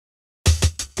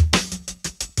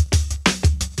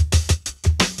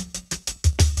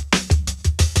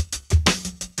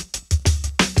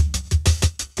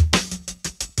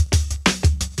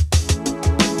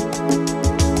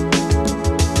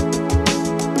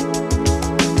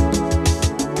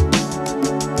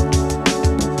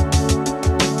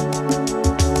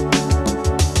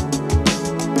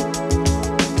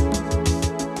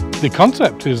The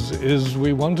concept is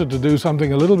we wanted to do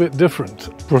something a little bit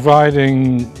different,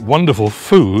 providing wonderful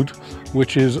food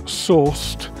which is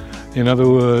sourced. In other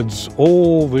words,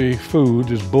 all the food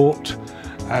is bought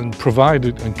and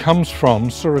provided and comes from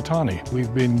Suratani.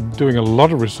 We've been doing a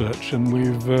lot of research and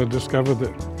we've discovered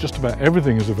that just about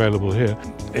everything is available here.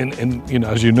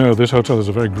 As you know, this hotel is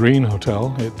a very green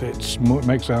hotel. It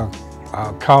makes our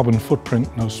carbon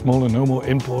footprint no smaller, no more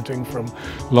importing from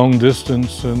long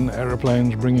distance and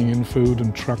aeroplanes bringing in food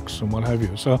and trucks and what have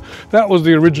you. So that was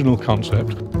the original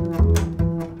concept.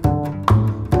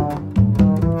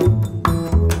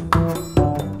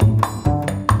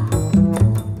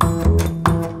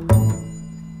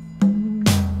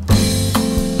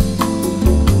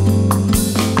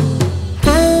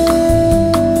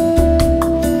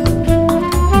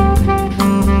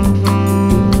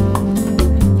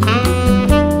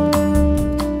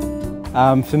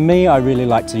 For me, I really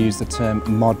like to use the term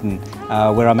modern,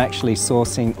 where I'm actually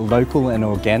sourcing local and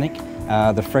organic,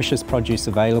 the freshest produce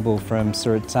available from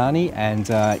Suratani and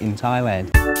in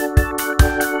Thailand.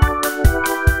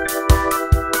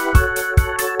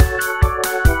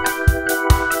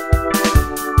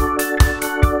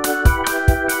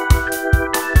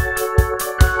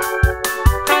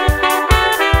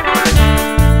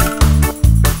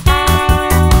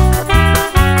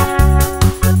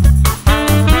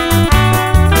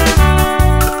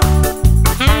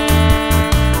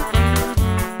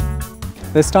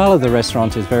 The style of the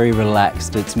restaurant is very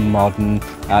relaxed, it's modern,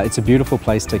 it's a beautiful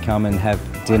place to come and have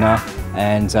dinner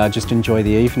and just enjoy the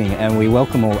evening, and we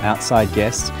welcome all outside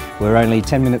guests. We're only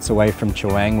 10 minutes away from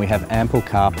Chaweng, we have ample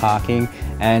car parking,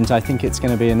 and I think it's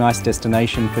going to be a nice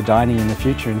destination for dining in the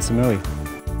future in Samui.